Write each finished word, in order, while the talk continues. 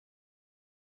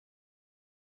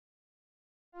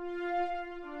Hello,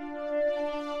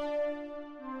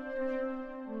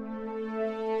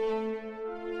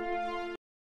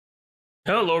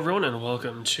 everyone, and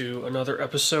welcome to another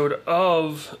episode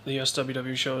of the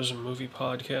SWW Show's movie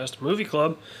podcast, Movie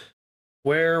Club,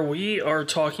 where we are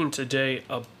talking today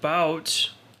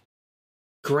about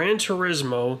Gran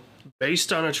Turismo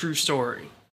based on a true story.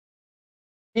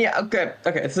 Yeah, okay.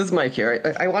 This is Mike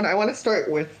here. I want to start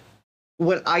with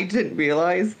what I didn't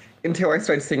realize until I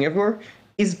started seeing it more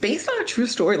is based on a true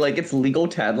story, like its legal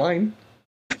tagline.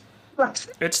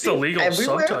 It's the legal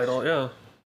Everywhere. subtitle, yeah.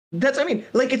 That's what I mean.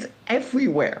 Like it's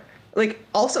everywhere. Like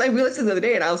also I realized it the other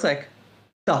day and I was like,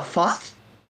 the fuck?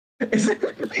 Is it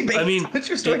really based on a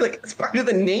true story? Like it's part of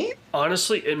the name?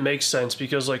 Honestly, it makes sense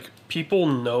because like people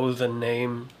know the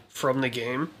name from the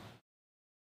game.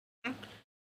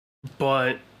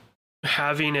 But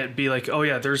having it be like, oh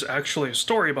yeah, there's actually a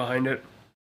story behind it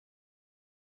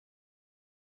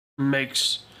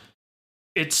makes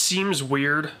it seems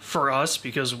weird for us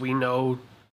because we know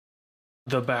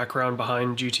the background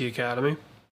behind GT Academy,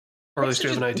 or at least we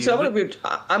have an idea. So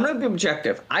I'm gonna be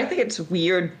objective. I think it's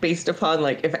weird based upon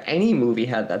like if any movie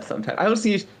had that subtitle. I don't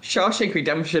see Shawshank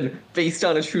Redemption based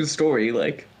on a true story.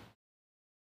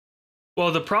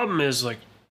 Well, the problem is like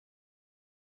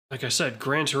I said,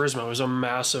 Gran Turismo is a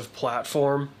massive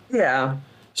platform. Yeah.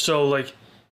 So like,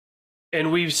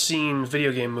 and we've seen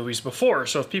video game movies before.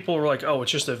 So if people were like, "Oh,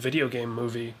 it's just a video game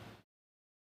movie,"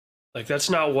 like that's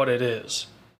not what it is.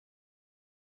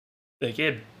 Like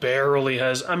it barely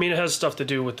has. I mean, it has stuff to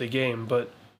do with the game, but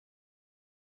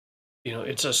you know,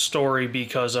 it's a story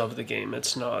because of the game.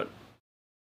 It's not.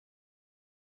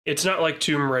 It's not like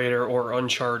Tomb Raider or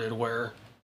Uncharted, where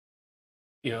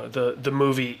you know the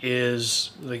movie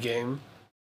is the game.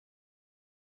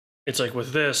 It's like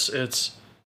with this, it's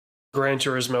Gran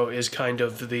Turismo is kind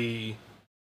of the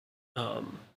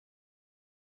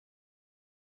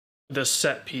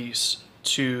set piece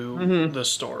to the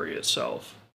story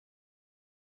itself.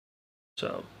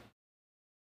 So.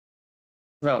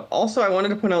 Well, also I wanted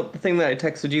to point out the thing that I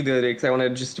texted you the other day because I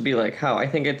wanted just to be like how I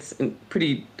think it's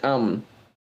pretty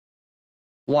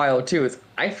wild too. Is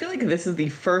I feel like this is the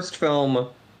first film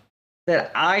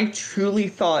that I truly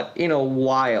thought in a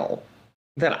while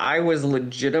that I was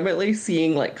legitimately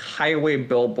seeing like highway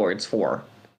billboards for.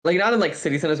 Like not in like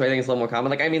city centers where I think it's a little more common.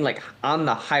 Like I mean like on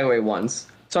the highway ones.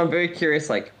 So I'm very curious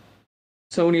like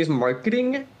Sony's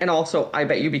marketing, and also I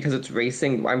bet you because it's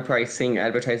racing, I'm probably seeing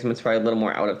advertisements probably a little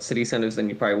more out of city centers than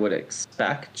you probably would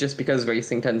expect, just because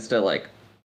racing tends to like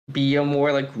be a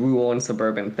more like rural and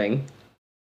suburban thing.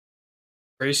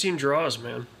 Racing draws,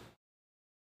 man.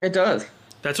 It does.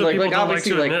 That's what people don't like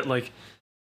to admit. Like,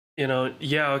 you know,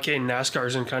 yeah, okay,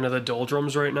 NASCAR's in kind of the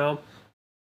doldrums right now.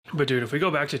 But dude, if we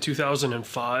go back to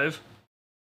 2005,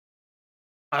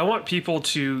 I want people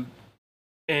to,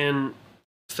 and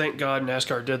thank God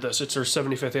NASCAR did this. It's their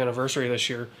 75th anniversary this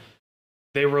year.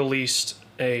 They released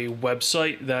a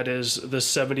website that is the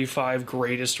 75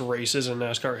 greatest races in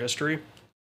NASCAR history.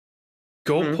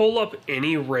 Go pull up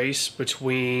any race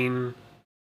between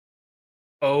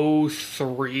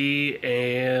 03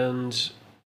 and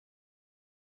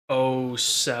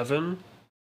 07.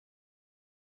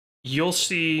 You'll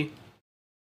see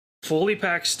fully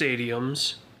packed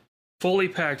stadiums, fully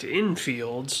packed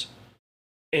infields,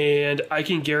 and I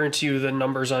can guarantee you the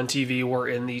numbers on TV were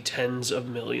in the tens of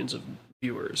millions of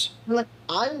viewers. Like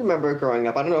I remember growing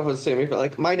up, I don't know if it was the same, but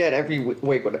like my dad every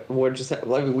week would just have,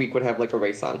 every week would have like a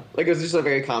race on. Like it was just a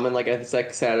very common like it's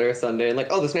like Saturday or Sunday, and like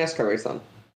oh this NASCAR race on.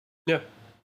 Yeah.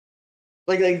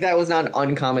 Like that was not an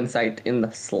uncommon sight in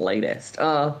the slightest.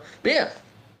 But yeah,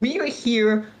 we are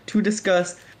here to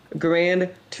discuss Gran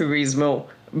Turismo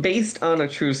based on a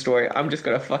true story. I'm just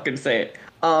gonna fucking say it.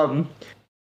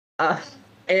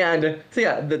 And so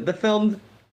yeah, the film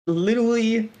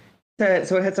literally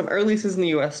so it had some early releases in the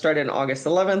US, started on August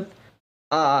 11th.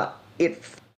 It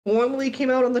formally came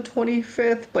out on the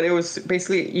 25th, but it was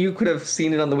basically you could have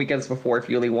seen it on the weekends before if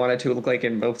you really wanted to. It looked like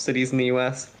in both cities in the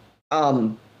US.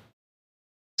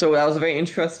 So that was a very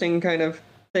interesting kind of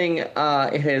thing.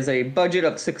 It has a budget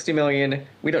of 60 million.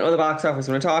 We don't know the box office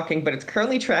when we're talking, but it's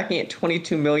currently tracking at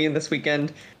 22 million this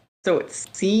weekend. So it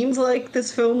seems like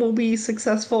this film will be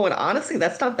successful, and honestly,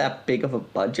 that's not that big of a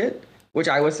budget, which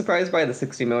I was surprised by the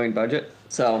 60 million budget.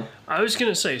 So I was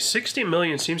gonna say 60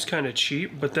 million seems kind of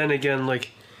cheap, but then again,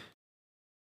 like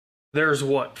there's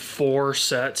what 4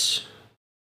 sets.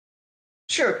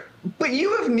 Sure, but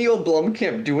you have Neil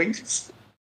Blomkamp doing this.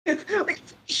 Like,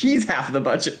 he's half the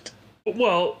budget.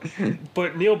 Well,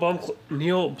 but Neil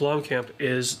Blomkamp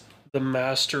is the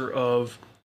master of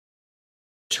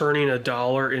turning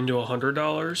 $1 into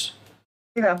 $100.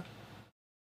 Yeah.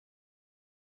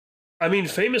 I mean,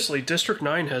 famously, District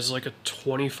 9 has like a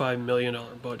 $25 million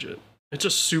budget. It's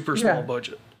a super small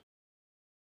budget.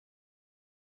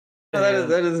 No,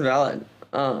 that is valid.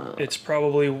 It's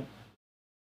probably,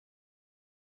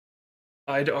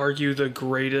 I'd argue, the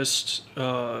greatest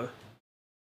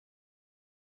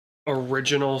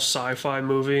original sci-fi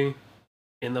movie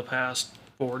in the past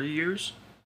 40 years.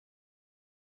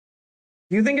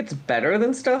 Do you think it's better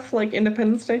than stuff like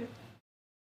Independence Day?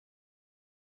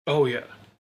 Oh yeah.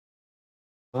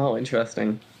 Oh,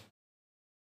 interesting.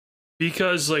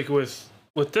 Because like with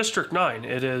District 9,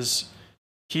 it is,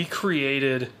 he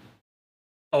created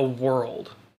a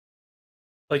world.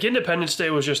 Like Independence Day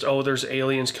was just, oh, there's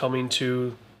aliens coming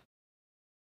to,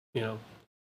 you know,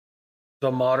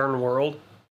 the modern world.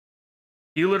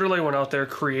 He literally went out there,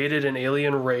 created an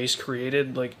alien race,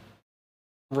 created like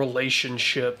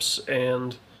relationships,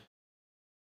 and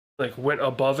like went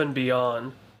above and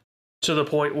beyond to the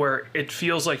point where it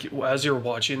feels like as you're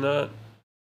watching that,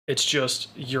 it's just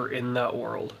you're in that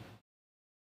world.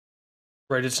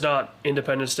 Right? It's not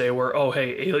Independence Day where, oh,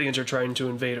 hey, aliens are trying to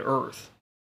invade Earth.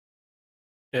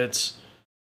 It's,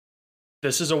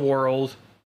 this is a world.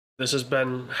 This has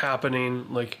been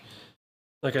happening. Like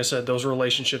I said, those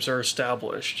relationships are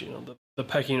established. You know, the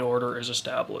pecking order is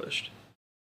established.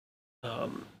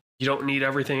 You don't need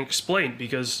everything explained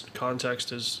because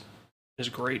context is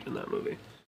great in that movie.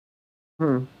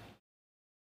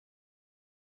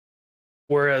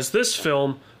 Whereas this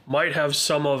film might have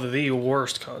some of the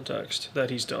worst context that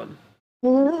he's done.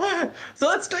 So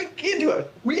let's dig into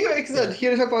it. We are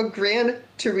here to talk about Gran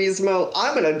Turismo.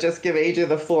 I'm going to just give AJ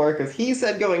the floor because he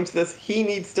said going to this, he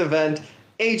needs to vent.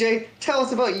 AJ, tell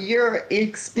us about your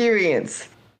experience.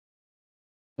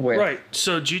 Right,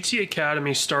 so GT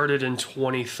Academy started in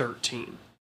 2013,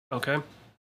 okay?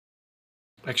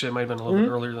 Actually, it might have been a little bit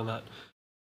earlier than that.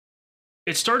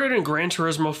 It started in Gran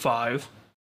Turismo 5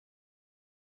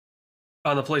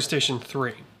 on the PlayStation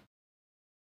 3,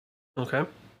 okay?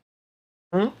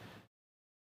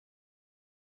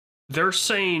 They're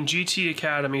saying GT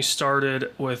Academy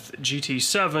started with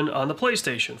GT7 on the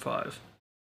PlayStation 5.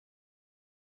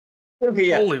 Okay,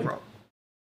 yeah. Totally wrong.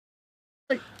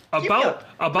 About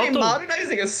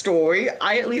modernizing a story,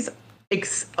 I at least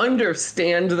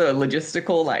understand the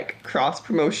logistical, like,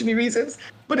 cross-promotion reasons,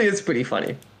 but it is pretty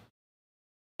funny.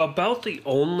 About the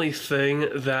only thing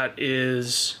that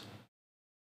is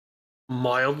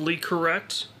mildly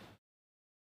correct,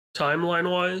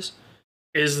 timeline-wise,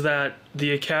 is that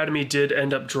the Academy did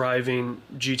end up driving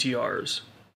GTRs.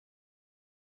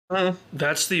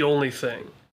 That's the only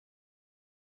thing.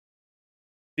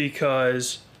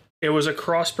 Because it was a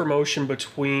cross-promotion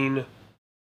between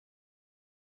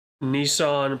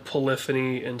Nissan,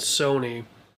 Polyphony, and Sony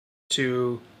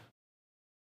to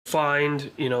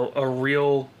find, you know, a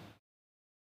real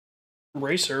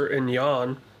racer in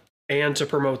Jan and to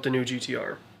promote the new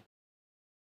GTR.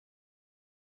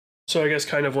 So I guess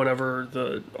kind of whenever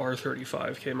the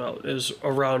R35 came out is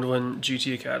around when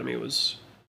GT Academy was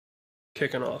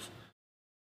kicking off.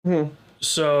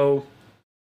 So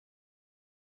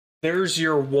there's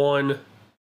your one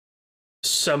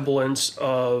semblance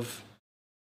of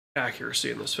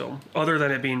accuracy in this film, other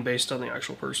than it being based on the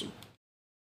actual person.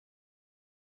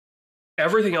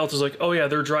 Everything else is like, oh yeah,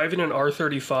 they're driving an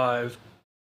R35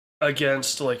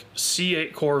 against like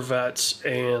C8 Corvettes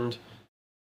and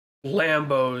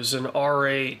Lambos and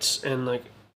R8s and like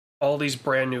all these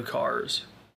brand new cars.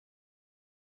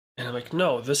 And I'm like,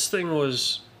 no, this thing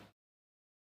was...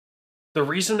 The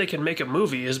reason they can make a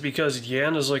movie is because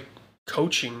Yan is like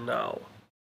coaching now.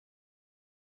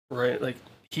 Right? Like,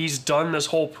 he's done this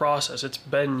whole process. It's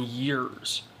been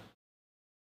years.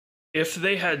 If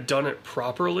they had done it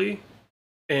properly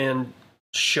and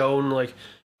shown like,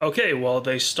 okay, well,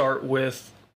 they start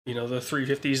with, you know, the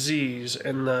 350Zs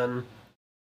and then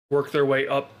work their way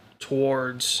up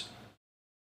towards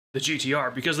the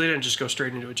GTR, because they didn't just go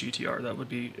straight into a GTR. That would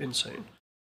be insane.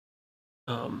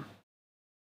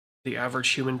 The average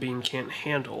human being can't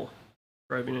handle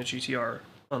driving a GTR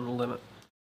on the limit.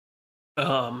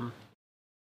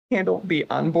 Handle the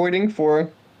onboarding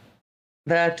for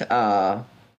that. Oh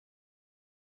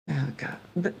god.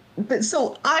 But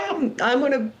so I'm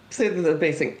gonna say the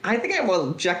basic. I think I'm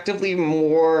objectively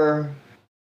more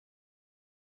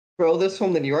pro this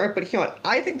film than you are, but you know what?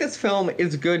 I think this film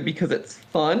is good because it's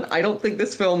fun. I don't think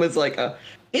this film is like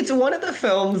it's one of the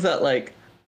films that, like,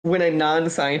 when a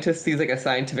non-scientist sees like a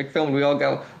scientific film, we all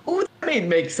go, "Oh, that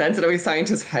makes sense," and every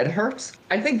scientist's head hurts.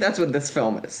 I think that's what this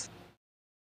film is.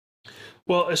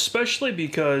 Well, especially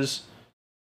because,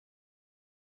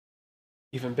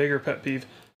 even bigger pet peeve,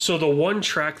 so the one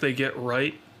track they get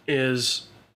right is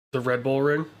the Red Bull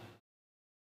Ring.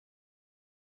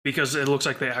 because it looks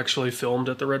like they actually filmed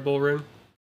at the Red Bull Ring.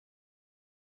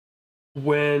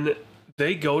 When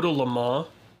they go to Le Mans,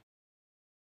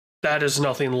 that is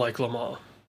nothing like Le Mans.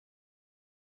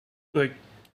 Like,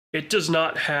 it does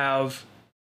not have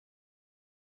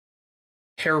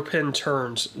hairpin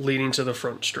turns leading to the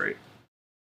front straight.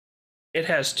 It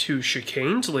has 2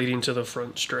 chicanes leading to the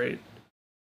front straight.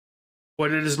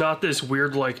 But it is not this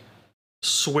weird, like,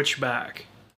 switchback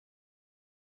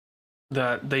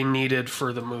that they needed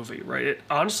for the movie, right? It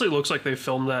honestly looks like they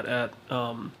filmed that at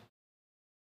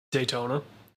Daytona.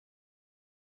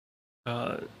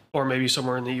 Or maybe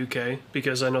somewhere in the UK,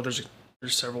 because I know there's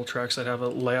several tracks that have a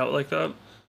layout like that.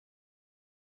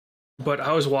 But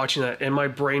I was watching that and my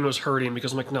brain was hurting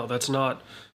because I'm like, no, that's not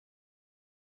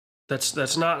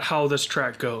how this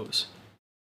track goes.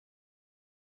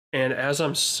 And as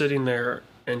I'm sitting there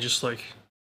and just like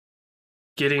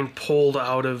getting pulled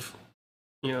out of,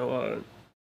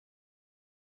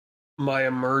 my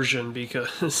immersion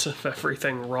because of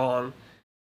everything wrong,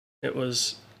 that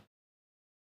was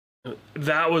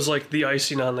like the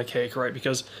icing on the cake, right?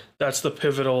 Because that's the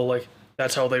pivotal, like,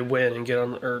 that's how they win and get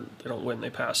on, or they don't win, they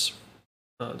pass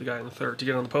the guy in the third to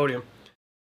get on the podium.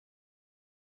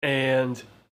 And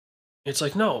it's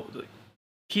like, no,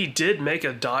 he did make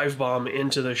a dive bomb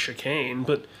into the chicane,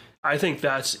 but I think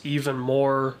that's even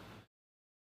more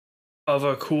of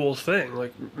a cool thing.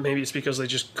 Like, maybe it's because they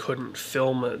just couldn't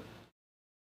film at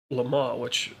Le Mans,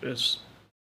 which is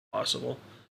possible.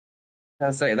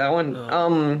 I'll say that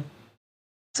one.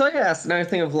 So I guess another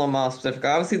thing of Le Mans specific.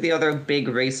 Obviously, the other big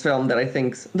race film that I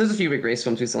think there's a few big race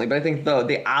films recently, but I think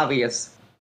the obvious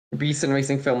recent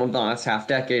racing film of the last half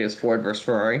decade is Ford versus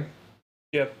Ferrari.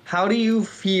 Yep. How do you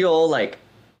feel like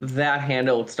that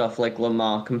handled stuff like Le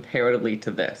Mans comparatively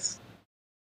to this?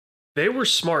 They were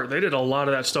smart. They did a lot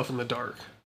of that stuff in the dark.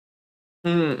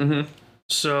 Mm-hmm.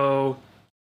 So,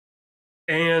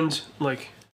 and like,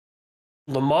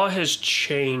 Le Mans has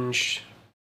changed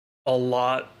a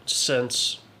lot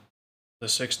since the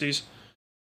 60s.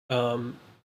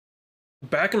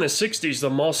 Back in the 60s,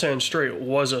 the Mulsanne Straight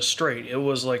was a straight. It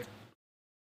was like,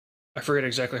 I forget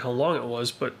exactly how long it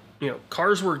was, but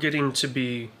cars were getting to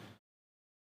be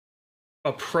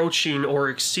approaching or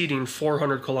exceeding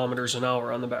 400 kilometers an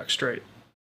hour on the back straight.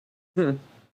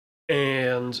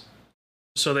 And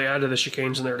so they added the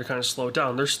chicanes in there to kind of slow it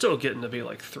down. They're still getting to be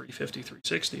like 350,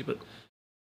 360, but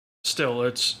still,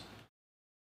 it's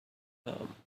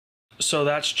so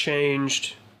that's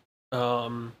changed.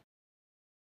 The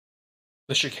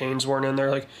chicanes weren't in there.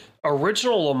 Like,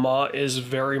 original Le Mans is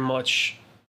very much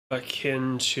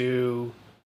akin to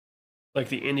like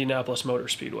the Indianapolis Motor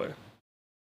Speedway,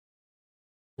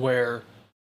 where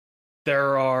there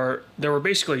were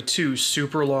basically 2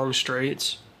 super long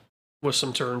straights with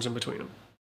some turns in between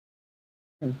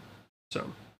them.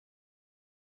 So,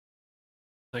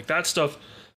 like, that stuff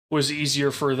was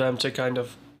easier for them to kind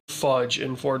of fudge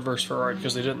in Ford versus Ferrari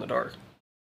because they did it in the dark.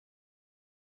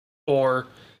 Or,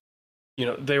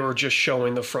 they were just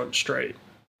showing the front straight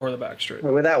or the back straight.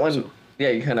 With that one, yeah,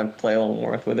 you kind of play a little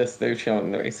more with this. They're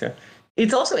showing the race, yeah.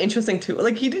 It's also interesting too.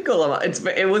 Like, he did go. I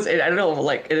don't know.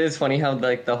 Like, it is funny how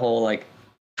like the whole like.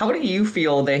 How do you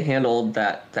feel they handled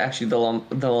that? Actually, the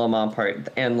Le Mans part,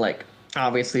 and like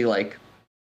obviously like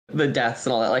the deaths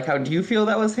and all that. Like, how do you feel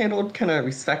that was handled? Kind of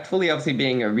respectfully, obviously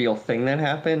being a real thing that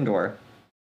happened, or.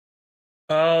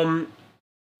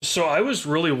 So I was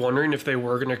really wondering if they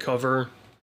were going to cover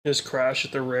his crash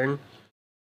at the ring.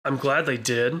 I'm glad they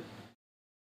did,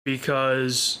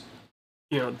 because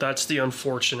that's the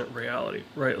unfortunate reality,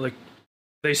 right? Like,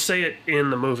 they say it in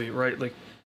the movie, right? Like,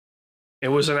 it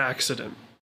was an accident.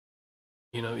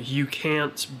 You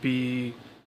can't be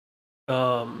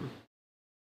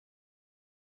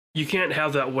you can't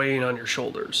have that weighing on your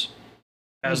shoulders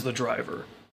as the driver,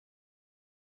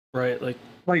 right? Like,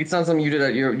 it's not something you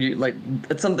did. You like,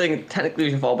 it's something technically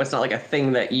your fault, but it's not like a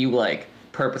thing that you like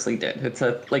purposely did. It's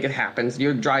like, it happens.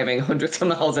 You're driving hundreds of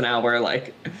miles an hour,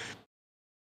 like.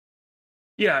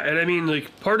 Yeah, and I mean, like,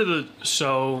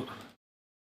 so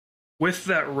with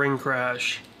that ring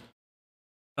crash,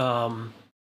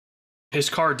 his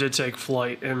car did take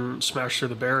flight and smash through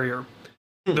the barrier.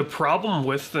 The problem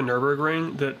with the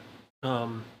Nürburgring that I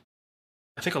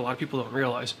think a lot of people don't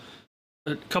realize,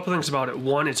 a couple things about it.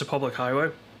 One, it's a public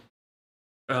highway.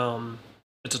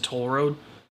 It's a toll road.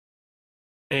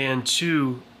 And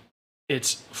 2,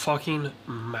 it's fucking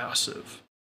massive.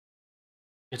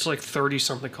 It's like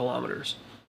 30-something kilometers.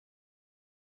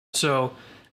 So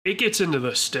it gets into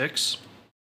the sticks.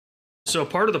 So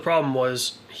part of the problem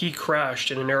was he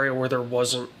crashed in an area where there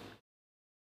wasn't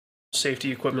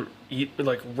safety equipment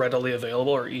like readily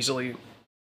available or easily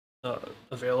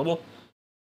available.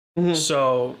 Mm-hmm.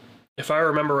 So if I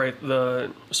remember right,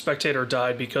 the spectator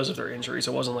died because of their injuries.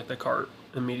 It wasn't like the cart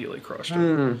immediately crushed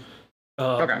him.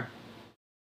 Okay.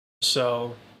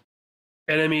 So,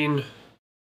 and I mean,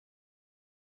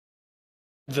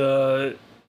 the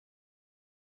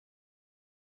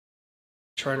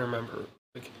trying to remember,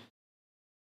 like,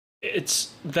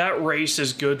 it's that race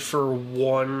is good for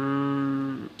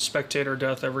one spectator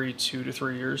death every 2 to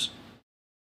 3 years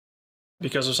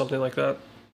because of something like that.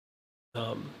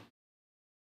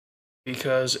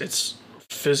 Because it's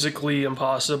physically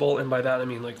impossible, and by that I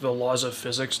mean like the laws of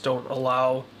physics don't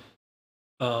allow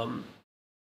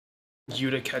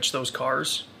you to catch those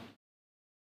cars,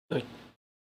 like,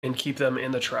 and keep them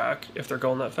in the track if they're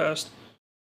going that fast.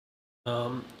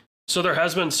 So there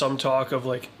has been some talk of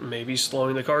like maybe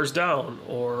slowing the cars down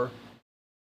or,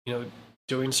 you know,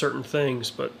 doing certain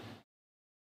things, but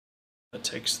that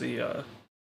takes the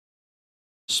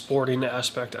sporting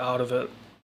aspect out of it.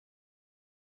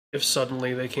 If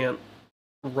suddenly they can't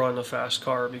run a fast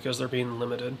car because they're being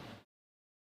limited.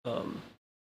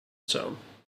 So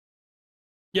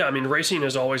yeah, I mean, racing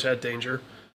has always had danger.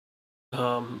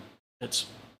 It's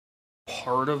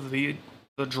part of the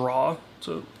draw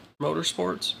to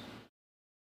motorsports,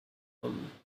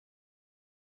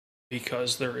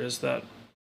 because there's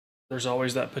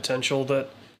always that potential that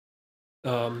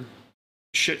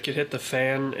shit could hit the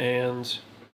fan and,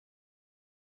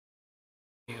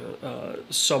 you know,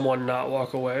 someone not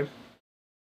walk away.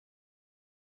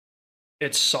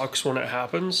 It sucks when it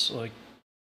happens. Like,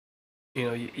 you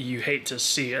know, you hate to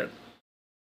see it.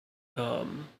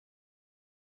 I'm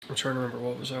trying to remember,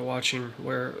 what was I watching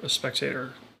where a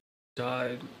spectator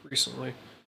died recently,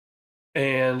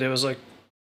 and it was like,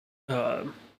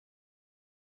 you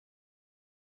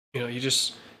know, you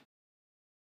just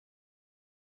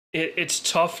it's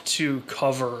tough to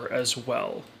cover as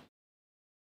well,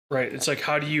 right? It's like,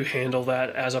 how do you handle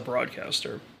that as a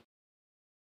broadcaster?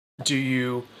 Do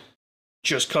you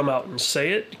just come out and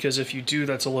say it? Because if you do,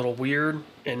 that's a little weird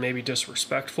and maybe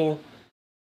disrespectful.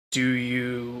 Do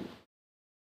you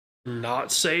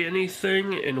not say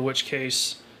anything, in which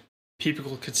case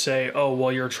people could say, oh,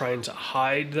 well, you're trying to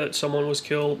hide that someone was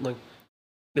killed? Like,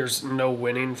 there's no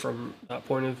winning from that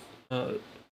point of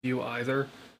view either.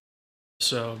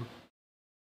 So,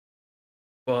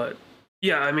 but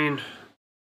yeah, I mean,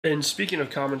 and speaking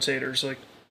of commentators, like,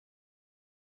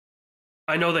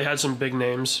 I know they had some big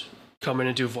names come in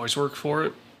and do voice work for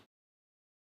it,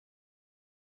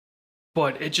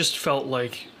 but it just felt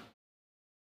like,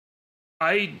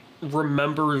 I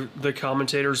remember the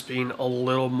commentators being a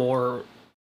little more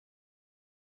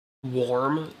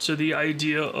warm to the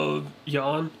idea of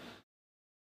Jan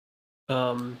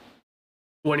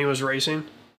when he was racing,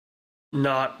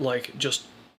 not like just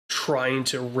trying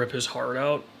to rip his heart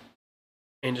out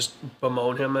and just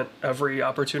bemoan him at every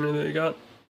opportunity that he got.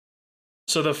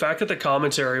 So the fact that the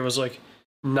commentary was like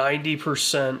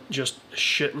 90% just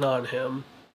shitting on him,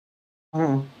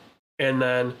 and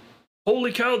then,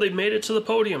 holy cow, they made it to the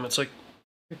podium. It's like,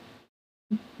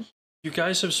 you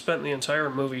guys have spent the entire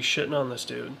movie shitting on this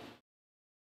dude,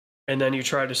 and then you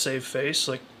try to save face.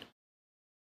 Like,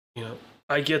 you know,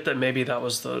 I get that maybe that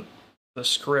was the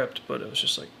script, but it was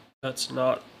just like, that's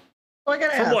not. Well, I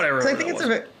gotta from ask, what I remember,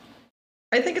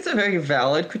 I think it's a very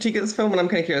valid critique of this film, and I'm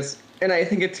kind of curious. And I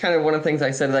think it's kind of one of the things I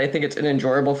said, that I think it's an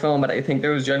enjoyable film, but I think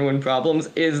there was genuine problems.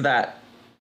 Is that,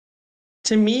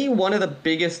 to me, one of the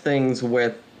biggest things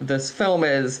with this film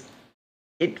is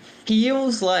it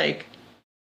feels like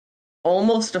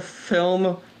almost a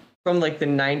film from like the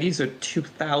 90s or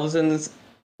 2000s,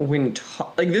 when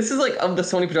like, this is like, of the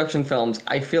Sony production films,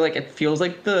 I feel like it feels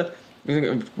like the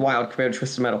wild compared to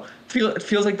Twisted Metal. It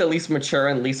feels like the least mature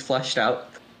and least fleshed out.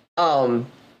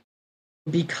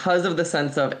 Because of the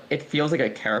sense of, it feels like a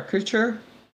caricature.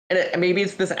 And maybe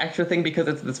it's this extra thing because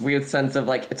it's this weird sense of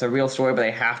like, it's a real story, but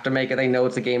they have to make it. They know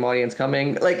it's a game audience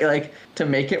coming, like to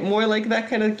make it more like that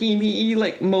kind of gamey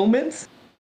like moments.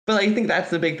 But I think that's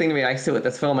the big thing to me. I see with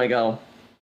this film, I go,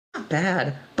 not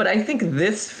bad. But I think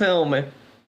this film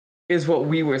is what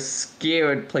we were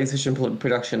scared PlayStation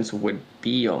Productions would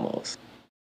be, almost.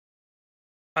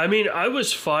 I mean, I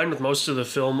was fine with most of the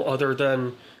film, other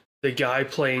than the guy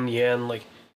playing Yan, like,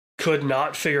 could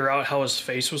not figure out how his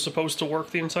face was supposed to work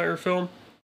the entire film.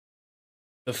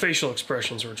 The facial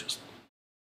expressions were just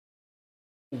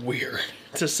weird,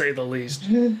 to say the least.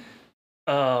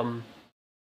 But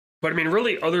I mean,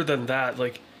 really, other than that,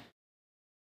 like,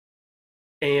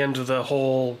 and the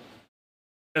whole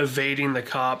evading the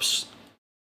cops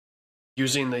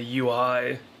using the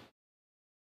UI,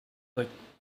 like,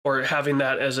 or having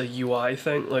that as a UI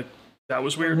thing, like, that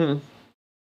was weird.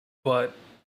 But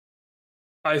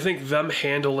I think them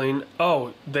handling,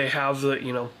 oh, they have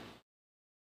the,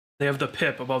 they have the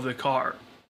pip above the car,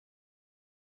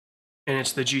 and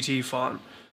it's the GT font,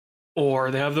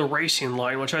 or they have the racing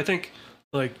line, which I think,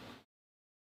 like,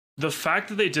 the fact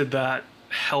that they did that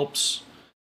helps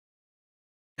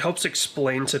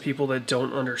explain to people that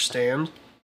don't understand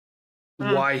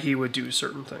why he would do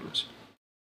certain things.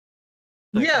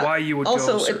 Like, why you would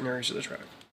also, go to certain areas of the track.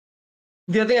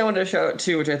 The other thing I wanted to shout out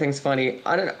too, which I think is funny,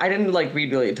 I didn't like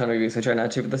read really a ton of reviews, I try not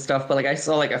to for this stuff, but like I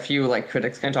saw like a few like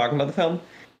critics kind of talking about the film,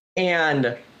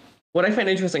 and what I find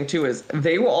interesting too is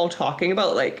they were all talking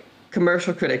about like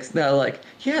commercial critics that are like,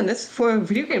 yeah, and this for a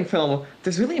video game film,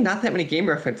 there's really not that many game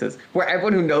references. Where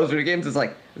everyone who knows video games is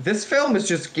like, this film is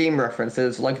just game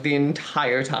references like the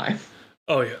entire time.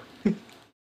 Oh yeah.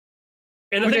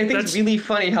 And Which I think is really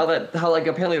funny how like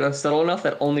apparently that's subtle enough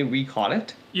that only we caught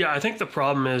it. Yeah, I think the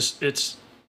problem is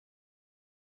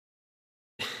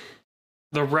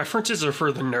the references are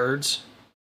for the nerds.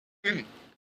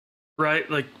 Right?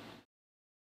 Like,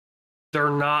 they're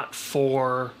not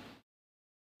for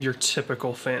your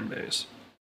typical fan base.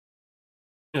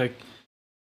 Like,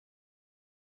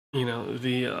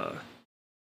 the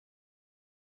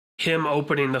him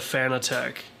opening the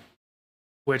Fanatec,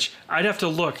 which I'd have to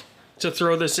look to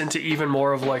throw this into even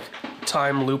more of like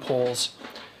time loopholes.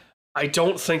 I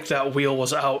don't think that wheel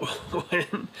was out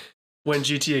when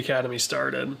GT Academy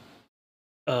started.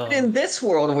 In this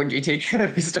world when GT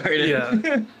Academy started.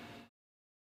 Yeah.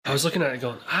 I was looking at it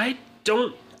going, I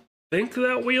don't think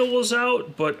that wheel was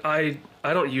out, but I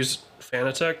don't use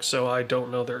Fanatec, so I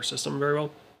don't know their system very well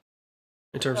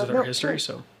in terms of their history.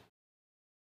 So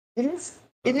it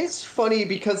is funny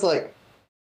because like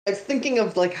I was thinking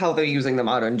of like how they're using the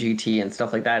modern GT and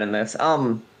stuff like that in this.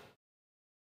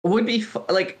 Would be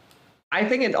like I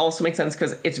think it also makes sense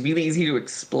because it's really easy to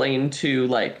explain to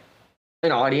like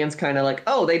an audience, kind of like,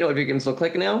 oh, they know what video games look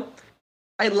like now.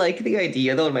 I like the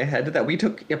idea though in my head that we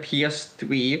took a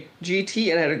PS3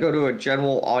 GT and had to go to a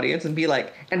general audience and be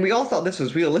like, and we all thought this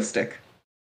was realistic.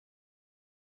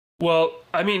 Well,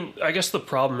 I mean, I guess the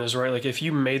problem is, right, like if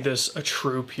you made this a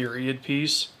true period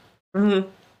piece and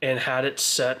had it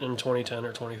set in 2010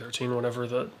 or 2013, whenever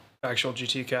the actual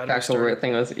GT Academy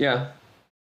thing was, yeah.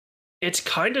 It's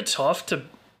kind of tough to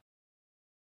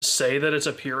say that it's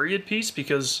a period piece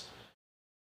because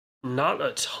not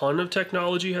a ton of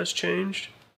technology has changed.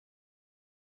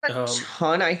 A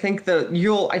ton. I think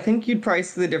you'd probably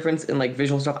see the difference in like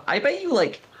visual stuff. I bet you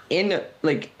like in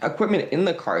like equipment in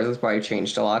the cars has probably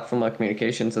changed a lot from a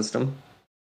communication system.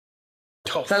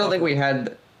 I don't think we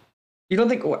had. You don't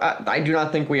think? I do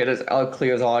not think we had as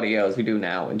clear as audio as we do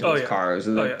now into those cars,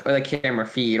 or the camera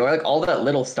feed, or like all that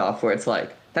little stuff where it's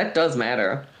like that does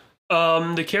matter.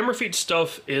 The camera feed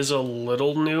stuff is a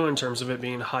little new in terms of it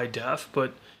being high def,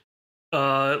 but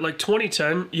like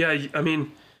 2010, yeah, I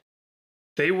mean,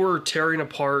 they were tearing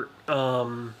apart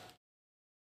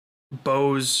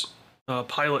Bose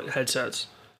pilot headsets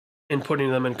and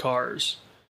putting them in cars,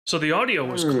 so the audio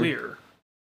was clear.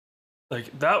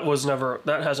 Like that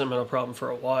hasn't been a problem for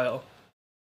a while.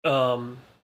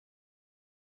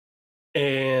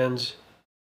 And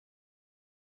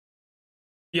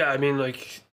yeah, I mean,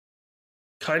 like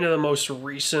kind of the most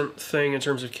recent thing in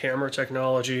terms of camera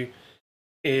technology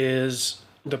is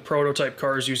the prototype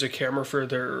cars use a camera for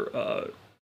their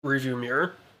review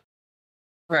mirror.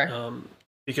 Right.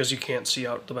 Because you can't see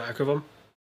out the back of them.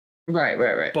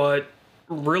 Right. But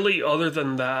really, other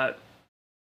than that,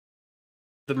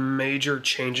 the major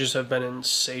changes have been in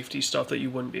safety stuff that you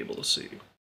wouldn't be able to see.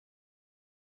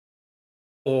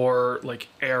 Or like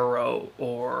aero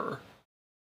or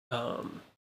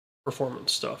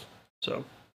performance stuff. So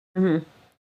but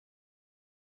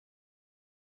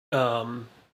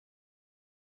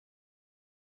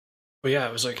yeah,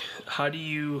 it was like, how do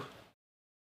you...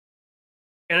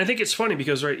 And I think it's funny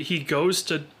because, right, he goes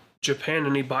to Japan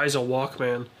and he buys a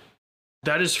Walkman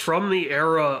that is from the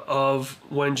era of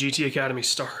when GT Academy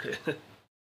started.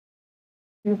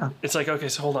 Yeah. It's like, okay,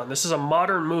 so hold on. This is a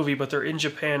modern movie, but they're in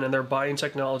Japan and they're buying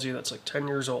technology that's like 10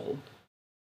 years old.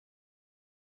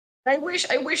 I wish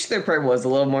there probably was a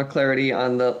little more clarity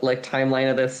on the like timeline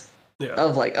of this. Yeah.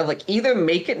 Of like either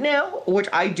make it now, which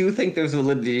I do think there's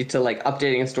validity to like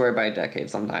updating a story by a decade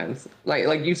sometimes.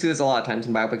 Like you see this a lot of times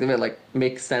in biopics, if it like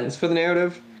makes sense for the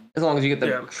narrative, as long as you get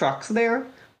the trucks there.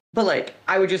 But like,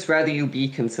 I would just rather you be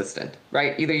consistent,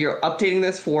 right? Either you're updating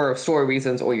this for story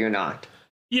reasons or you're not.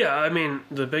 Yeah, I mean,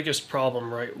 the biggest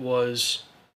problem, right, was,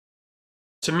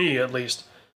 to me at least,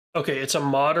 okay, it's a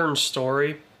modern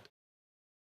story.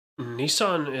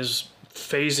 Nissan is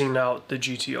phasing out the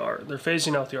GTR. They're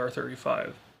phasing out the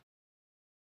R35.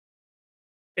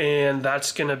 and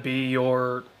that's going to be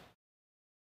your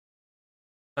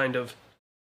kind of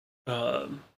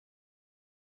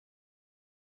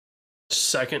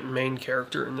second main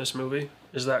character in this movie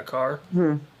is that car.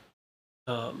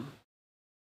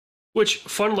 Which,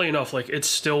 funnily enough, like it's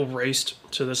still raced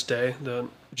to this day, the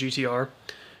GTR,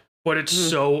 but it's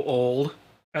so old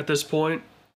at this point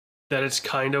that it's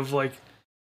kind of like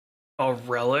a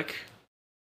relic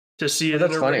to see it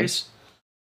in a race.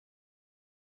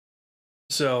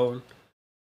 So,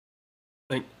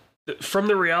 like, from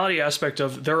the reality aspect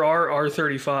of there are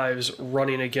R35s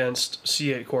running against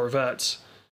C8 Corvettes,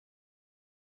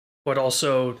 but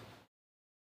also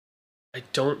I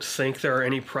don't think there are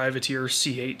any privateer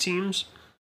C8 teams.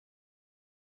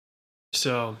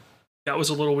 So that was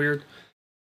a little weird.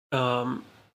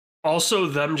 Also,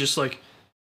 them just like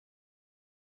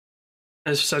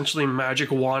essentially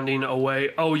magic wanding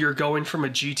away. Oh, you're going from a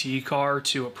GT car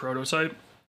to a prototype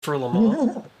for Le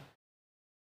Mans.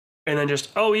 And then just,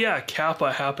 oh yeah,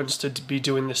 Kappa happens to be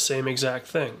doing the same exact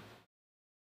thing.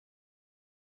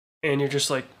 And you're just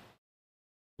like,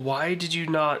 why did you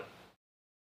not,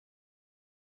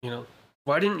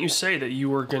 why didn't you say that you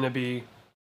were going to be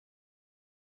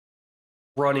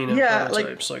running in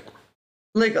prototypes?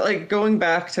 Like going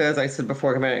back to, as I said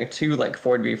before, comparing to like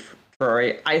Ford v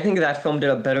Ferrari, I think that film did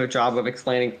a better job of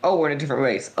explaining, oh, we're in a different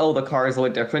race. Oh, the car is a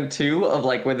little different too, of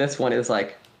like where this one is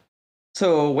like,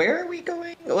 so where are we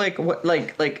going? Like what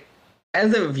like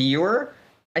as a viewer,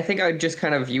 I think I'd just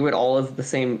kind of view it all as the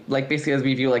same, like basically as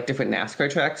we view like different NASCAR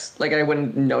tracks. Like I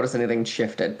wouldn't notice anything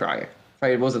shifted prior. If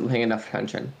I wasn't paying enough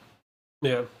attention.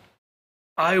 Yeah.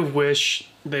 I wish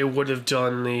they would have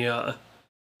done the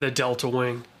Delta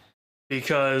Wing,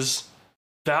 because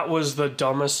that was the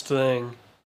dumbest thing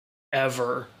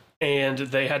ever, and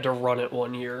they had to run it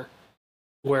one year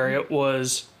where it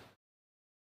was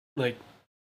like,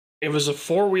 it was a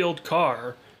four-wheeled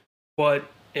car, but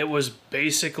it was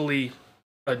basically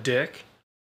a dick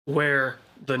where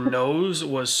the nose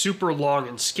was super long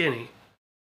and skinny,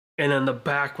 and then the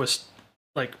back was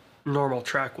like normal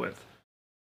track width.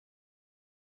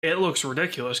 It looks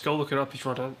ridiculous. Go look it up if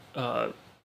you want to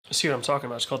see what I'm talking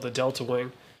about. It's called the Delta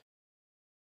Wing.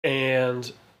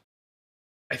 And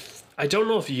I don't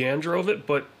know if Yan drove it,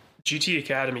 but GT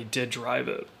Academy did drive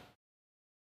it.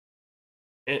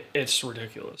 It's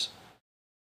ridiculous.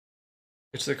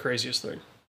 It's the craziest thing.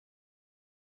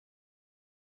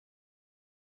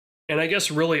 And I guess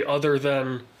really, other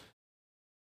than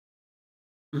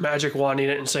magic wanding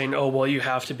it and saying, oh, well, you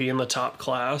have to be in the top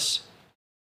class.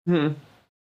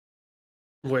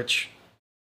 Which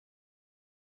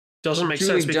doesn't make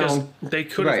sense, because they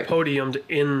could have podiumed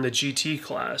in the GT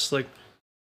class. Like,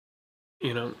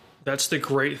 that's the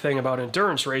great thing about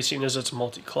endurance racing, is it's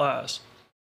multi-class.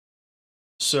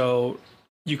 So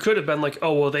you could have been like,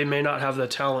 oh, well, they may not have the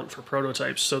talent for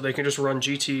prototypes, so they can just run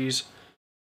GTs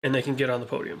and they can get on the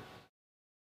podium.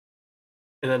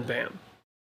 And then bam.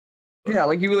 Yeah,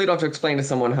 like you really don't have to explain to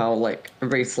someone how like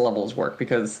race levels work,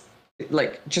 because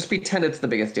like just pretend it's the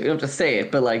biggest deal. You don't have to say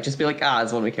it, but like just be like,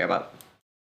 it's one we care about.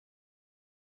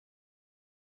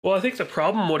 Well, I think the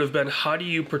problem would have been, how do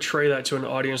you portray that to an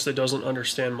audience that doesn't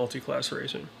understand multi-class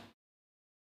racing?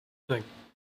 Like,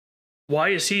 why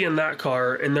is he in that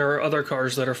car and there are other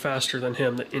cars that are faster than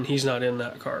him and he's not in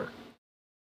that car?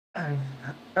 It's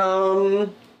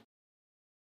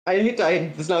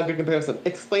not a good comparison.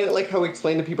 Explain it like how we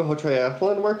explain to people how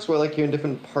triathlon works, where like you're in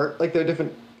different like they're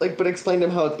different, like, but explain to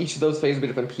them how each of those phases would be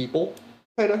different people,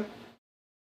 kind of.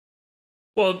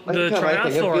 Well, like, the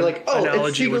triathlon be like,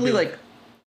 analogy would be like,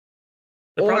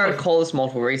 or I'd call this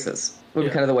multiple races. Would be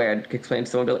kind of the way I'd explain to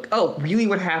someone. Be like, oh, really,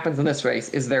 what happens in this race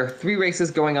is there are 3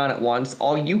 races going on at once.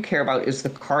 All you care about is the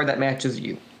car that matches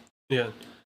you. Yeah,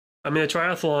 I mean, a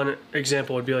triathlon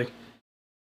example would be like,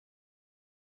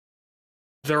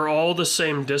 they're all the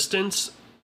same distance,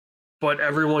 but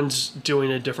everyone's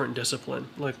doing a different discipline.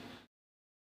 Like,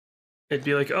 it'd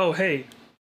be like, oh, hey,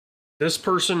 this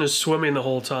person is swimming the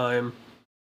whole time,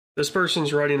 this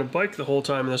person's riding a bike the whole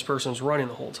time, and this person's running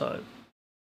the whole time.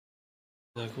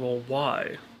 Like, well,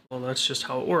 why? Well, that's just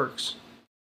how it works.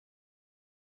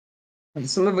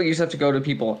 Some of it you just have to go to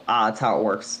people. It's how it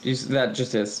works. That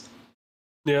just is.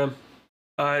 Yeah.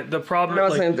 The problem. I'm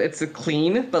not saying it's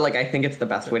clean, but like I think it's the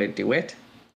best way to do it.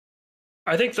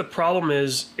 I think the problem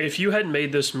is, if you had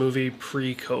made this movie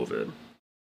pre-COVID,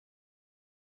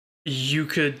 you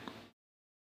could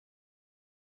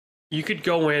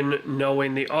go in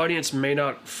knowing the audience may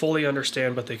not fully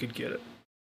understand, but they could get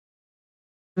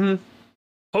it.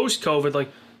 Post-COVID, like,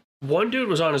 one dude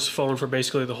was on his phone for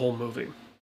basically the whole movie.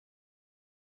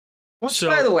 So,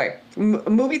 by the way,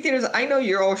 movie theaters, I know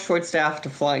you're all short-staffed to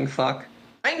flying fuck.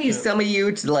 I need some of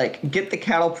you to, like, get the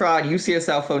cattle prod, you see a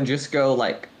cell phone, just go,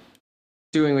 like,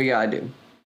 doing what you gotta do.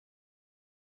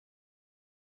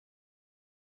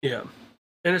 Yeah.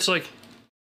 And it's like,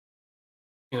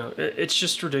 you know, it's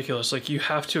just ridiculous. Like, you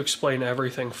have to explain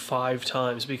everything 5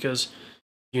 times because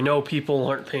you know people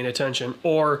aren't paying attention.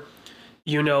 Or,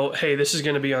 you know, hey, this is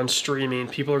going to be on streaming.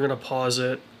 People are going to pause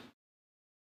it.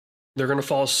 They're going to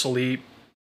fall asleep.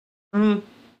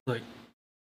 Like,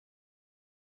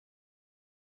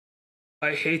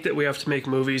 I hate that we have to make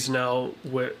movies now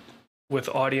with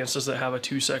audiences that have a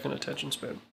 2-second attention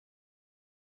span.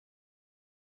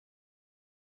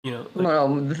 You know, like,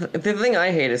 well, the thing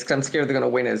I hate is because I'm scared they're gonna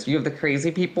win is you have the crazy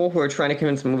people who are trying to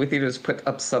convince movie theaters to put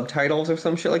up subtitles or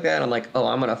some shit like that. And I'm like, oh,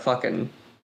 I'm gonna fucking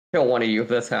kill one of you if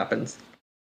this happens.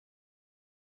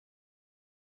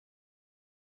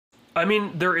 I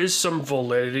mean, there is some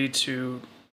validity to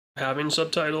having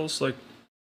subtitles, like,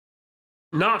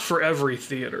 not for every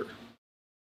theater.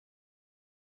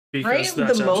 Because I am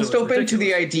the most open ridiculous. To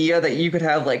the idea that you could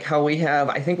have, like, how we have,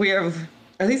 I think we have,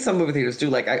 at least some movie theaters do,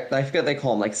 like, I forget what they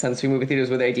call them, like, sensory movie theaters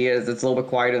where the idea is it's a little bit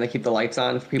quieter and they keep the lights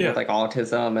on for people with, like,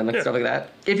 autism and, like, stuff like that.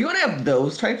 If you want to have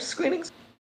those types of screenings,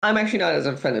 I'm actually not as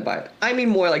offended by it. I mean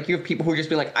more like you have people who just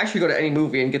be like, I should go to any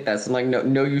movie and get this. I'm like,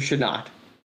 no, you should not.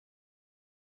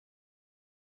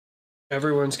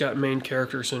 Everyone's got main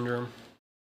character syndrome.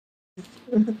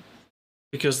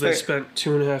 Because they spent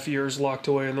 2.5 years locked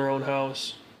away in their own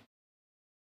house.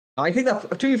 I think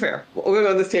that, to be fair, we're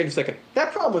on this stage a second.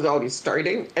 That problem was already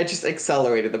starting. It just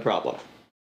accelerated the problem.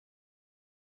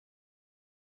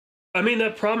 I mean,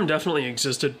 that problem definitely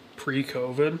existed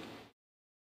pre-COVID.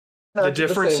 The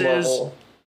difference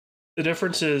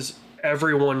is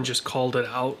everyone just called it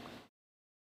out.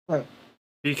 Right.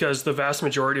 Because the vast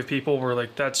majority of people were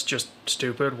like, that's just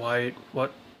stupid. Why,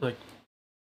 what, like,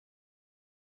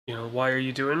 you know, why are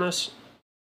you doing this?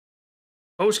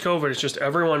 Post-COVID, it's just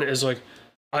everyone is like,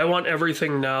 I want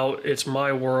everything now. It's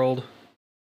my world.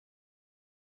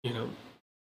 You know,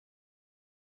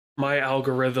 my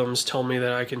algorithms tell me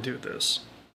that I can do this.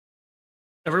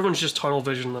 Everyone's just tunnel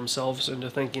vision themselves into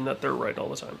thinking that they're right all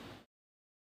the time.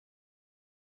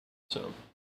 So,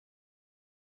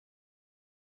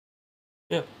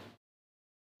 yeah.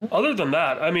 Other than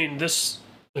that, I mean, this,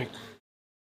 like,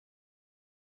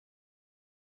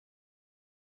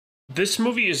 this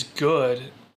movie is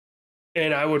good,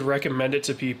 and I would recommend it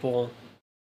to people.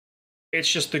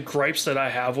 It's just the gripes that I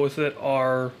have with it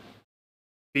are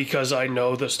because I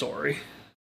know the story.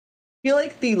 I feel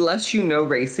like the less you know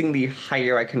racing, the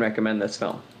higher I can recommend this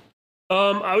film.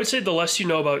 I would say the less you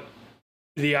know about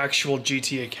the actual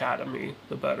GT Academy,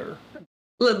 the better.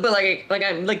 But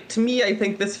like to me, I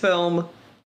think this film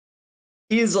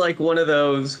is like one of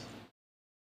those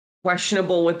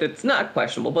questionable with its not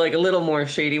questionable, but like a little more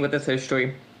shady with its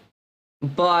history,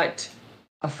 but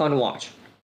a fun watch.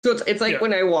 So it's like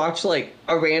when I watch like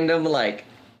a random like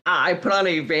I put on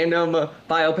a random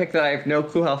biopic that I have no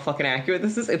clue how fucking accurate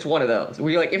this is. It's one of those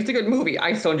where you're like, if it's a good movie,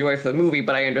 I still enjoy it for the movie,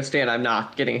 but I understand I'm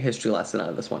not getting a history lesson out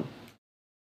of this one.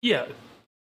 Yeah,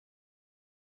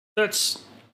 that's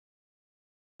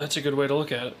a good way to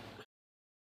look at it.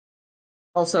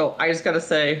 Also, I just gotta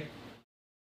say,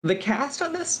 the cast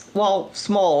on this, while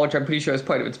small, which I'm pretty sure is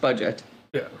part of its budget,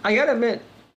 I gotta admit,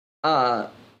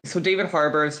 so David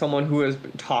Harbour is someone who has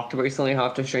talked recently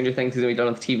after Stranger Things he's going to be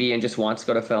done with TV and just wants to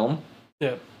go to film.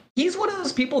 Yeah. He's one of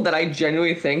those people that I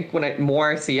genuinely think when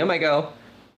I see him, I go,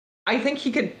 I think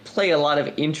he could play a lot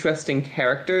of interesting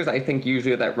characters. I think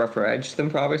usually that rougher edge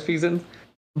than previous seasons.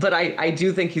 But I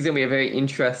do think he's going to be a very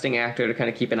interesting actor to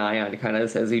kind of keep an eye on kind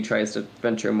of as he tries to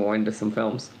venture more into some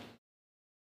films.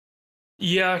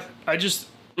 Yeah, I just,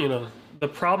 you know, the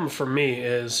problem for me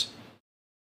is,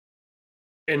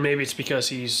 and maybe it's because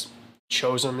he's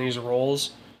chosen these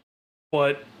roles,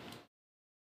 but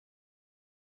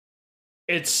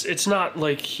it's not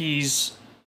like he's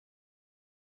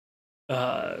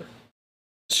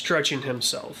stretching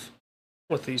himself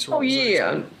with these roles. Oh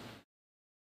yeah,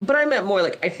 but I meant more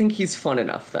like I think he's fun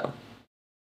enough though.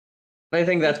 I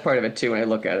think that's part of it too when I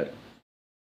look at it.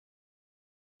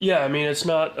 Yeah, I mean it's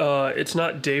not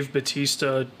Dave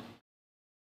Bautista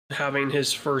having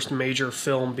his first major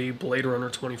film be Blade Runner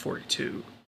 2042.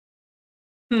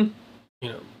 You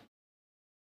know.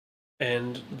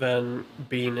 And then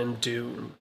being in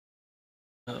Dune.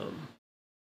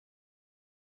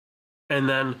 And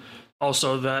then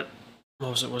also that, what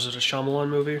was it? Was it a Shyamalan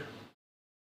movie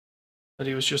that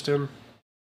he was just in?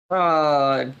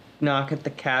 Knock at the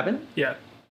Cabin? Yeah.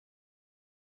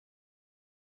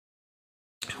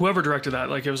 Whoever directed that,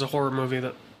 like it was a horror movie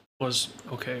that was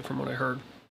okay from what I heard.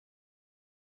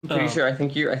 I'm pretty sure. I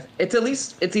think it's at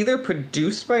least it's either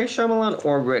produced by Shyamalan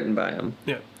or written by him.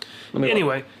 Yeah.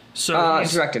 Anyway, so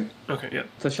directed. Okay, yeah.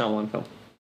 It's a Shyamalan film.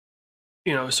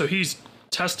 You know, so he's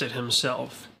tested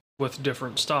himself with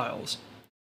different styles.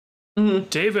 Mm-hmm.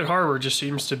 David Harbour just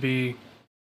seems to be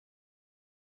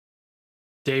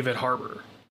David Harbour.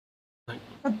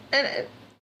 And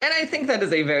I think that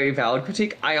is a very valid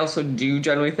critique. I also do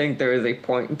generally think there is a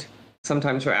point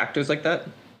sometimes for actors like that.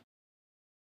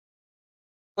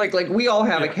 Like we all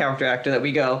have a character actor that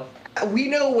we go, we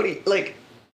know what he like.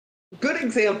 Good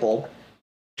example.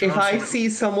 If I see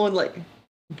someone like,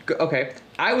 okay,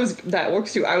 that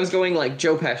works too. I was going like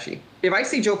Joe Pesci. If I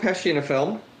see Joe Pesci in a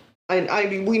film, I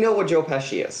mean we know what Joe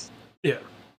Pesci is. Yeah.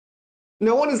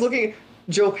 No one is looking at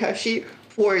Joe Pesci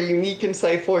for a unique,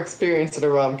 insightful experience in a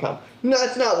rom-com. No,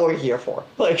 that's not what we're here for.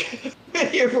 Like, we're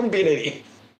here from being an idiot.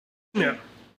 Yeah.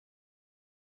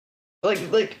 Like,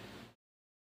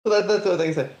 so that's the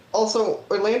thing I said. Also,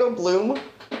 Orlando Bloom,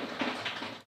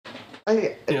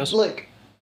 yes. Like,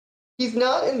 he's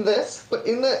not in this, but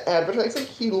in the advertising,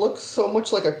 he looks so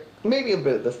much like maybe a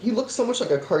bit of this, he looks so much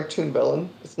like a cartoon villain,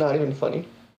 it's not even funny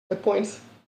at points.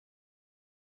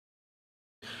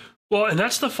 Well, and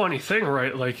that's the funny thing,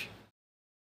 right? Like,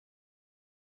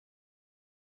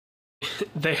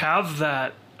 they have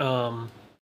that,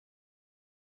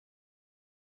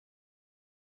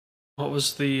 what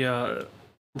was the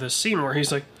scene where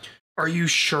he's like, are you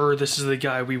sure this is the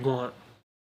guy we want?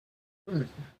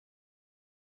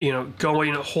 You know,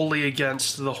 going wholly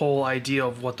against the whole idea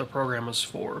of what the program is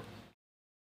for.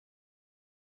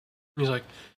 He's like,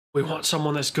 we want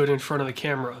someone that's good in front of the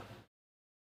camera.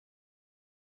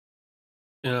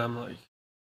 And I'm like,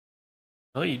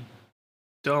 no, you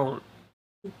don't.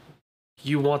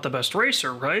 You want the best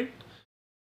racer, right?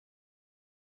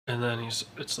 And then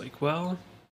it's like, well,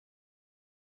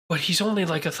 but he's only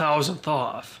like 1,000th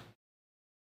off.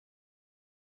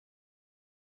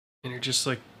 And you're just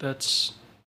like, that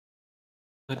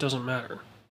doesn't matter.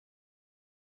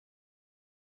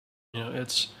 You know,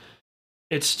 it's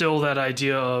still that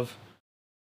idea of,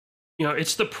 you know,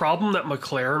 it's the problem that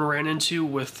McLaren ran into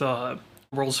with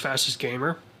World's Fastest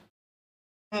Gamer.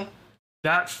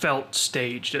 That felt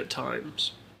staged at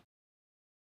times.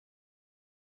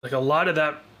 Like, a lot of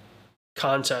that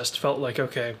contest felt like,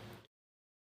 okay,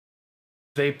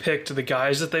 they picked the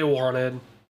guys that they wanted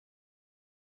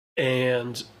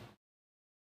and,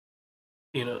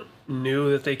 you know, knew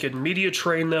that they could media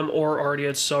train them or already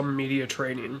had some media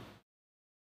training.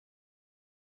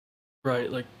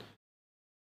 Right, like,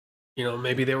 you know,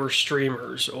 maybe they were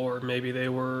streamers or maybe they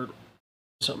were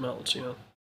something else, you know.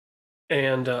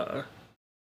 And,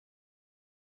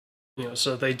 you know,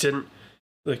 so they didn't,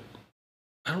 like,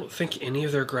 I don't think any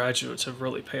of their graduates have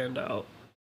really panned out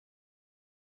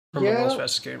from the World's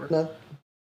Fastest Gamer.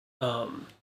 No.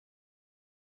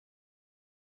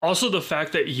 Also, the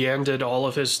fact that Yan did all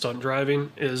of his stunt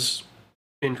driving is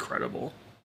incredible.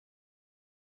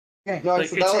 Yeah, no, like,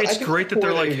 so it's great that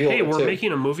they're like, hey, we're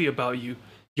making a movie about you.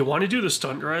 You want to do the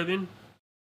stunt driving?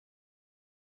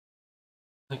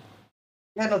 Like,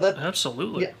 yeah, no, that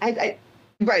absolutely. Yeah,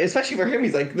 right, especially for him,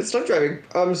 he's like the stunt driving.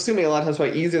 I'm assuming a lot of times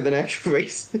probably easier than actual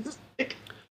races.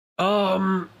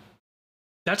 That's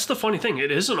the funny thing.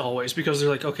 It isn't always, because they're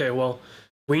like, okay, well,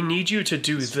 we need you to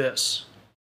do this.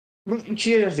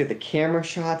 She just did the camera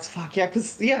shots. Fuck yeah,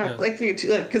 because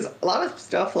because a lot of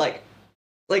stuff like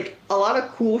a lot of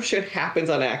cool shit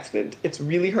happens on accident. It's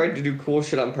really hard to do cool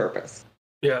shit on purpose.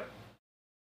 Yeah.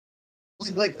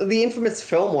 Like the infamous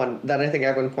film one that I think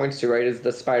everyone points to, right, is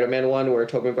the Spider-Man one where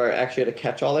Tobey Maguire actually had to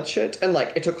catch all that shit, and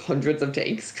like it took hundreds of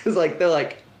takes because like they're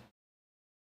like,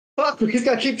 fuck, we just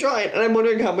gotta keep trying. And I'm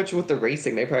wondering how much with the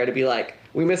racing they probably had to be like,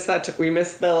 we missed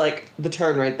the like the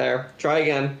turn right there. Try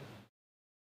again.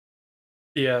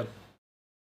 Yeah.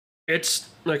 It's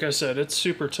like I said, it's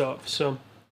super tough. So,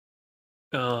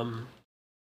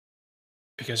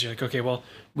 because you're like, okay, well,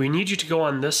 we need you to go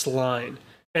on this line.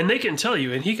 And they can tell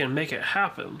you, and he can make it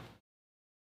happen.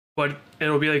 But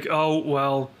it'll be like, oh,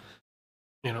 well,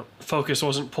 you know, focus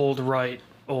wasn't pulled right,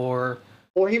 or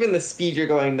even the speed you're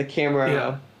going, the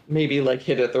camera maybe like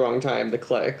hit at the wrong time, the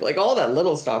click, like all that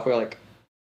little stuff. We're like,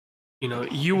 you know,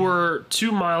 you were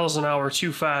 2 miles an hour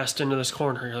too fast into this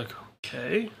corner. You're like,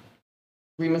 okay,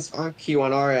 we missed our cue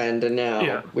on our end, and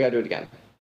now we gotta do it again.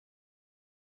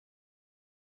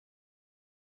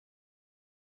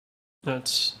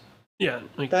 That's. Yeah,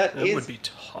 like, that would be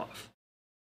tough.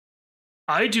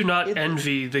 I do not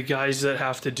envy the guys that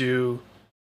have to do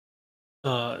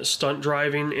stunt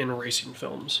driving in racing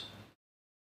films.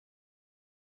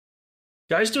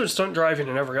 Guys doing stunt driving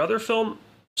in every other film,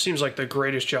 seems like the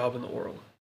greatest job in the world.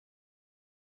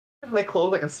 They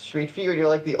close like a street view, and you're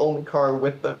like the only car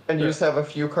with them, and you just have a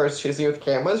few cars chasing you with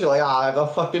cameras. You're like, I have the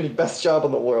fucking best job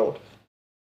in the world.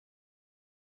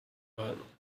 But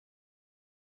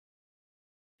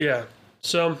yeah,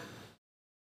 so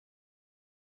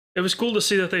it was cool to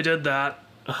see that they did that.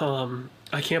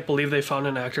 I can't believe they found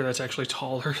an actor that's actually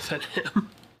taller than him.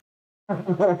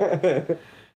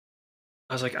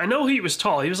 I was like, I know he was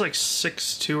tall. He was like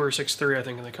 6'2" or 6'3", I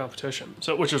think, in the competition.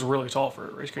 So, which is really tall for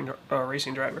a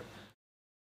racing driver.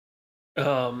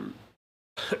 But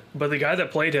the guy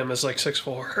that played him is like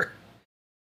 6'4".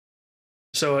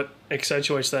 So it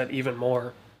accentuates that even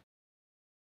more.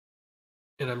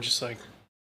 And I'm just like,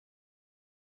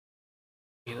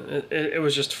 you know, it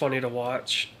was just funny to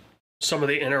watch some of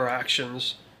the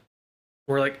interactions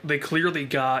where like they clearly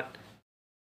got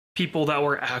people that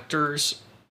were actors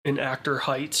in actor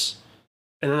heights,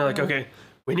 and then they're like, okay,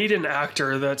 we need an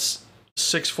actor that's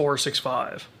 6'4",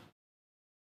 6'5",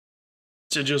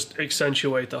 to just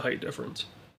accentuate the height difference.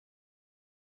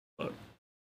 But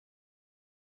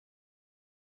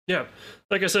yeah,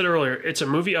 like I said earlier, it's a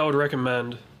movie I would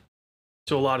recommend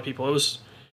to a lot of people.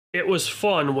 It was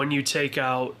fun when you take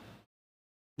out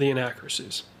the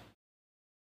inaccuracies.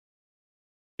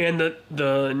 And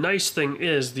the nice thing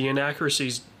is the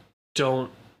inaccuracies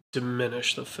don't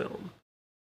diminish the film.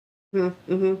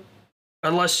 Mm-hmm.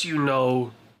 Unless you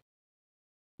know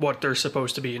what they're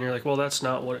supposed to be, and you're like, well, that's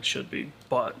not what it should be.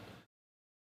 But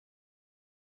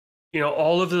you know,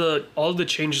 all of the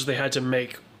changes they had to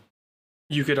make,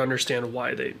 you could understand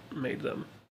why they made them.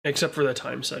 Except for the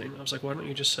time setting. I was like, why don't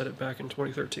you just set it back in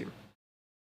 2013? It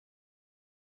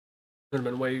would have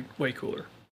been way cooler.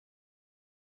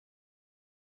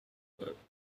 But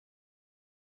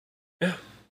yeah.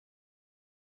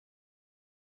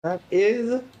 That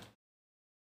is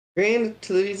Gran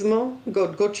Turismo.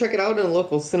 Go check it out in a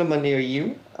local cinema near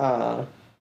you. And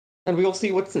we will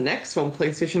see what's next from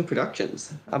PlayStation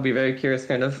Productions. I'll be very curious,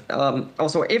 kind of.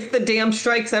 Also, if the damn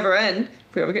strikes ever end,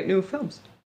 if we ever get new films.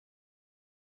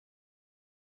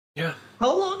 Yeah.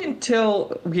 How long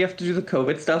until we have to do the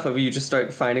COVID stuff, or you just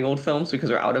start finding old films because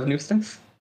we're out of new stuff?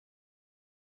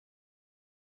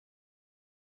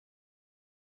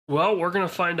 Well, we're gonna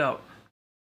find out.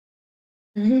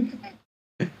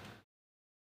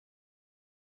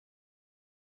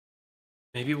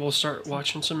 Maybe we'll start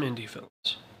watching some indie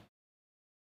films.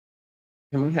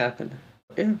 It might happen.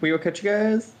 Yeah, we will catch you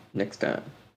guys next time.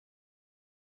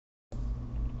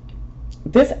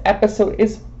 This episode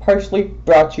is partially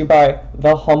brought to you by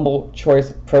the Humble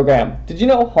Choice program. Did you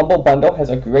know Humble Bundle has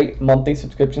a great monthly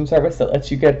subscription service that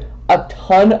lets you get a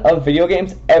ton of video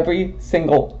games every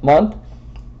single month?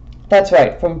 That's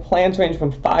right, from plans range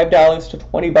from $5 to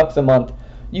 $20 a month,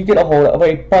 you get a hold of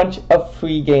a bunch of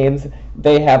free games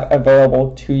they have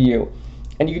available to you.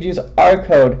 And you could use our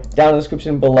code down in the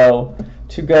description below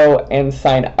to go and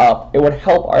sign up. It would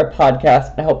help our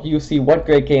podcast and help you see what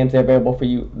great games are available for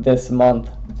you this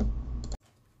month.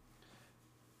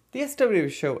 The SW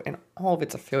Show and all of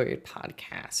its affiliate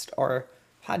podcasts are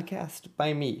podcast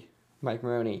by me, Mike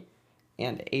Maroney,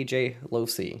 and AJ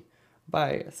Losi,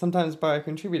 sometimes by our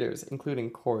contributors, including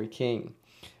Corey King.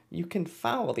 You can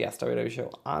follow the SWW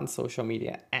Show on social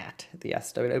media at the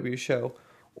SWW Show,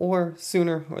 or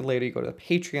sooner or later you go to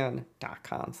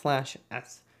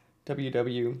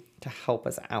patreon.com/SWW to help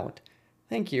us out.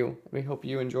 Thank you, and we hope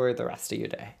you enjoy the rest of your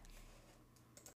day.